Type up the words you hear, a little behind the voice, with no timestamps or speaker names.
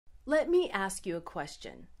Let me ask you a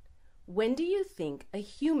question. When do you think a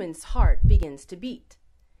human's heart begins to beat?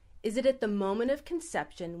 Is it at the moment of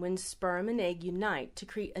conception when sperm and egg unite to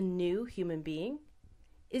create a new human being?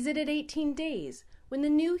 Is it at 18 days when the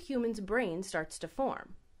new human's brain starts to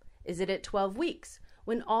form? Is it at 12 weeks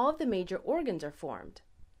when all of the major organs are formed?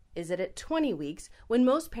 Is it at 20 weeks when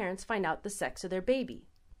most parents find out the sex of their baby?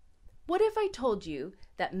 What if I told you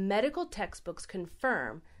that medical textbooks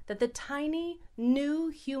confirm that the tiny new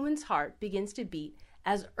human's heart begins to beat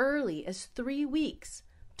as early as 3 weeks,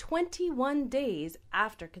 21 days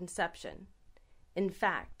after conception? In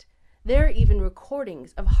fact, there are even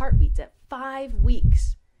recordings of heartbeats at 5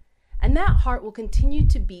 weeks. And that heart will continue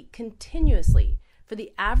to beat continuously for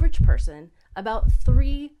the average person about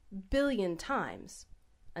 3 billion times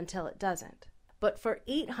until it doesn't. But for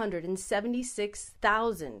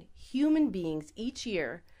 876,000 human beings each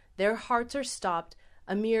year, their hearts are stopped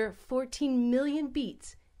a mere 14 million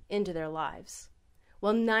beats into their lives.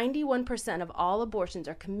 While 91% of all abortions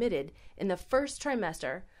are committed in the first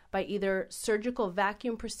trimester by either surgical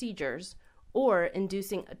vacuum procedures or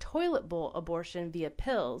inducing a toilet bowl abortion via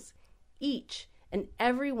pills, each and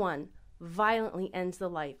every one violently ends the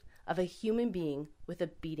life of a human being with a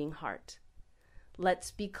beating heart. Let's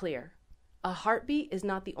be clear. A heartbeat is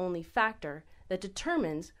not the only factor that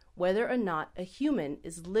determines whether or not a human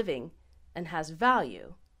is living and has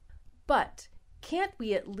value. But can't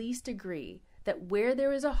we at least agree that where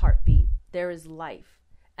there is a heartbeat, there is life,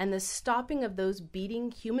 and the stopping of those beating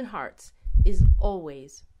human hearts is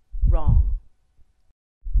always